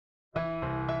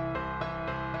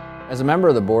As a member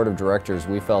of the Board of Directors,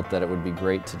 we felt that it would be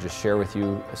great to just share with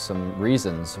you some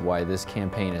reasons why this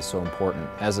campaign is so important.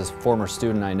 As a former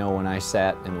student, I know when I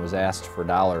sat and was asked for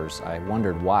dollars, I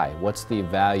wondered why. What's the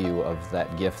value of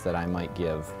that gift that I might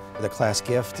give? The class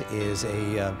gift is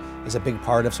a big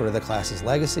part of sort of the class's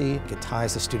legacy. It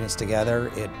ties the students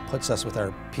together. It puts us with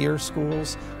our peer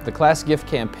schools. The class gift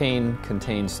campaign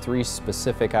contains 3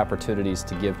 specific opportunities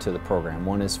to give to the program.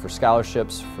 One is for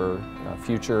scholarships for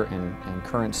future and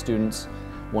current students.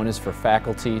 One is for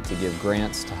faculty to give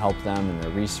grants to help them in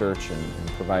their research and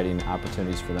providing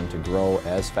opportunities for them to grow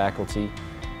as faculty.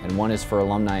 And one is for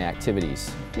alumni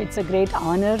activities. It's a great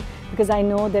honor because I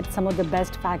know that some of the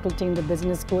best faculty in the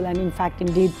business school and in fact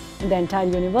indeed in the entire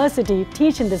university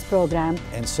teach in this program.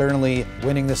 And certainly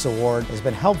winning this award has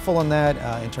been helpful in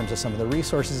that in terms of some of the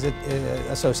resources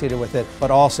associated with it,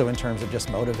 but also in terms of just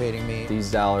motivating me.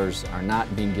 These dollars are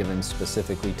not being given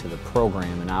specifically to the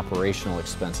program and operational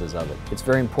expenses of it. It's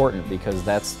very important because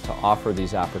that's to offer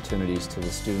these opportunities to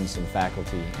the students and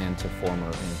faculty and to former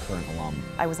and current alum.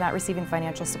 I was not receiving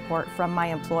financial support from my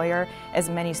employer as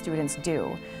many students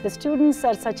do. The students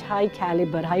are such high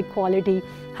caliber, high quality,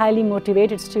 highly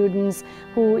motivated students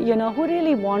who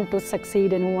really want to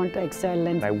succeed and who want to excel.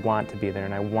 And I want to be there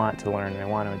and I want to learn and I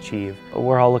want to achieve.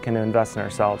 We're all looking to invest in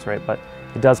ourselves, right? But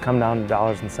it does come down to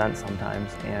dollars and cents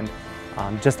sometimes, and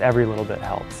just every little bit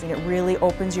helps. And it really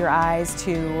opens your eyes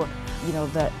to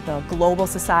the global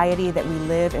society that we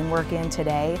live and work in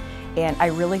today. And I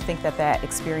really think that that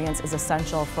experience is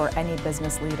essential for any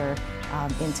business leader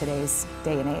in today's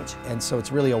day and age. And so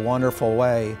it's really a wonderful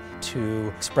way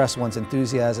to express one's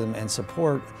enthusiasm and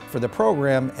support for the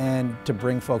program and to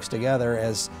bring folks together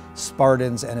as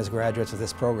Spartans and as graduates of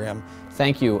this program.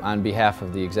 Thank you on behalf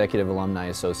of the Executive Alumni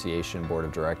Association Board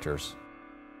of Directors.